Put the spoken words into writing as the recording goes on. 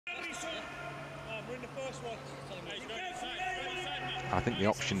I think the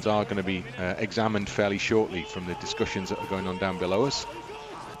options are going to be examined fairly shortly from the discussions that are going on down below us.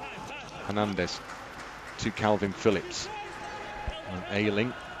 Hernandez to Calvin Phillips. And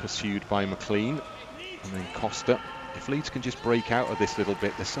Ayling pursued by McLean. And then Costa. If Leeds can just break out of this little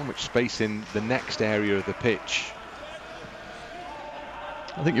bit, there's so much space in the next area of the pitch.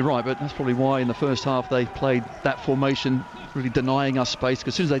 I think you're right, but that's probably why in the first half they played that formation, really denying us space,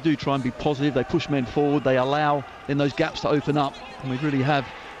 because as soon as they do try and be positive, they push men forward, they allow in those gaps to open up, and we really have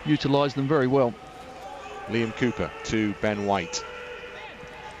utilised them very well. Liam Cooper to Ben White.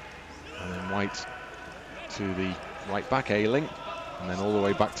 And then White to the right back, Ayling, and then all the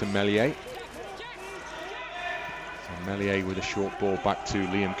way back to Meslier. So Meslier with a short ball back to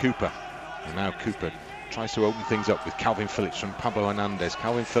Liam Cooper. And now Cooper tries to open things up with Calvin Phillips from Pablo Hernandez.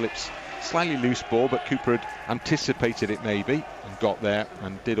 Calvin Phillips, slightly loose ball, but Cooper had anticipated it maybe and got there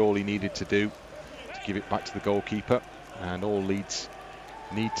and did all he needed to do to give it back to the goalkeeper. And all Leeds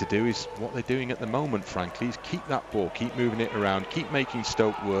need to do is what they're doing at the moment, frankly, is keep that ball, keep moving it around, keep making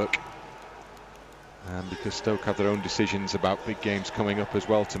Stoke work. Because Stoke have their own decisions about big games coming up as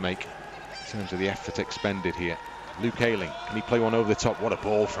well to make in terms of the effort expended here. Luke Ayling, can he play one over the top? What a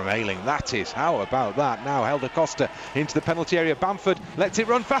ball from Ayling, that is. How about that? Now Helder Costa into the penalty area. Bamford lets it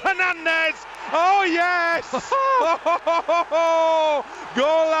run for Hernandez. Oh yes!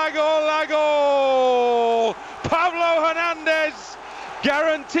 Goal, goal! Pablo Hernandez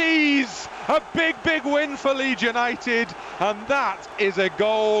guarantees a big win for Leeds United, and that is a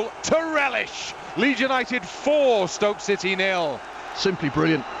goal to relish. Leeds United 4, Stoke City 0. Simply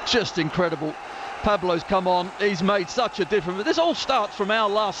brilliant, just incredible. Pablo's come on, he's made such a difference. This all starts from our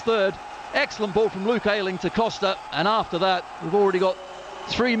last third. Excellent ball from Luke Ayling to Costa, and after that we've already got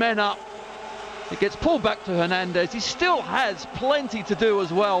 3 men up. It gets pulled back to Hernandez. He still has plenty to do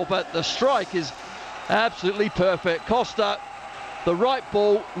as well, but the strike is absolutely perfect. Costa, the right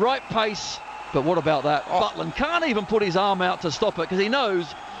ball, right pace, but what about that? Butland can't even put his arm out to stop it because he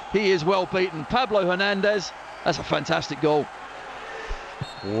knows he is well beaten. Pablo Hernandez, that's a fantastic goal.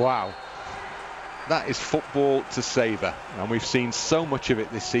 Wow. That is football to savour, and we've seen so much of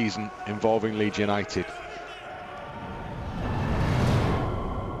it this season involving Leeds United.